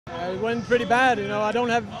it went pretty bad. You know, I don't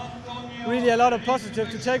have really a lot of positive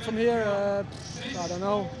to take from here. I don't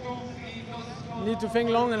know. I need to think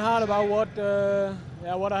long and hard about what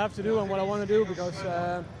I have to do and what I want to do, because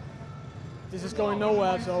this is going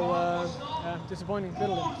nowhere. So disappointing,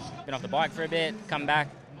 bitterly. Been off the bike for a bit, come back,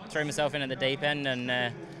 threw myself in at the deep end, and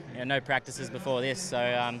you know, no practices before this.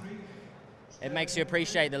 So it makes you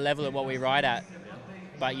appreciate the level of what we ride at,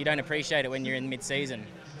 but you don't appreciate it when you're in mid-season.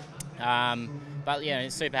 But yeah,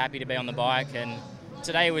 super happy to be on the bike, and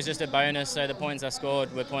today was just a bonus, so the points I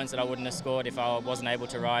scored were points that I wouldn't have scored if I wasn't able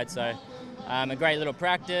to ride. So a great little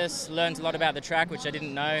practice, learned a lot about the track, which I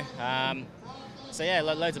didn't know. So yeah,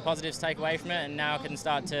 loads of positives to take away from it, and now I can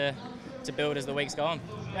start to build as the weeks go on.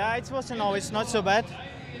 Yeah, it was, it's not so bad.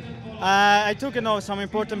 I took, some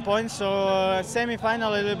important points, so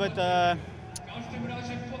semi-final a little bit,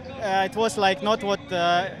 it was like not what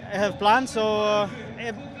I have planned, so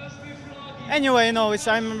anyway,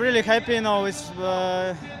 I'm really happy,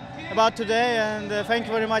 about today, and thank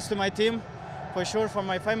you very much to my team, for sure, for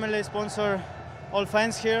my family, sponsor, all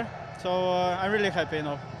fans here, so I'm really happy,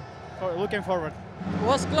 looking forward.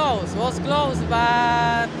 Was close,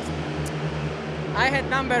 but I had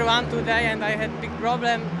 #1 today, and I had big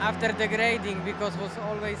problem after the grading, because was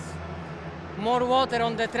always more water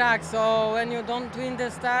on the track, so when you don't win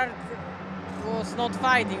the start, was not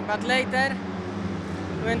fighting, but later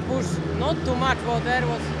when push not too much water,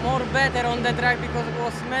 was more better on the track, because it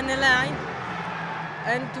was many line,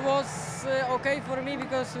 and it was okay for me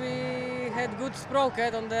because we had good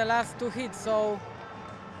sprocket on the last 2 hits, so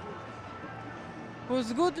it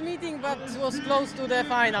was good meeting, but was close to the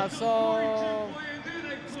final, so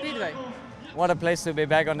Speedway. What a place to be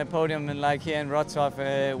back on the podium, and like here in Wrocław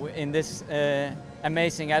in this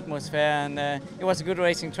amazing atmosphere, and it was a good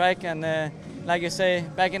racing track, and like you say,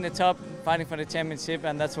 back in the top, fighting for the championship,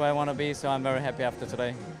 and that's where I want to be, so I'm very happy after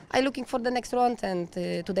today. I'm looking for the next round, and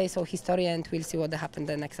today saw history, and we'll see what happened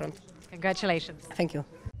the next round. Congratulations. Thank you.